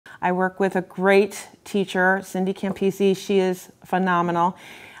I work with a great teacher, Cindy Campisi. She is phenomenal.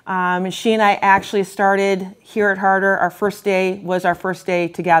 She and I actually started here at Harder. Our first day was our first day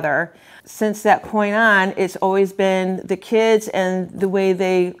together. Since that point on, it's always been the kids and the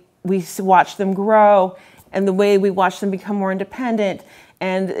way we watch them grow and the way we watch them become more independent.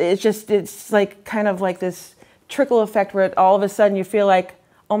 And it's like kind of like this trickle effect where all of a sudden you feel like,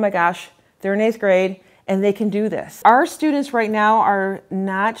 oh my gosh, they're in 8th grade and they can do this. Our students right now are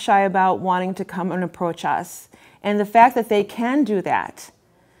not shy about wanting to come and approach us. And the fact that they can do that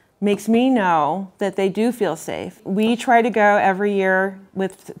makes me know that they do feel safe. We try to go every year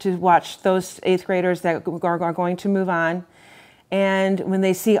to watch those 8th graders that are going to move on. And when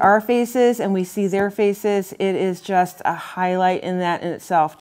they see our faces and we see their faces, it is just a highlight in that in itself.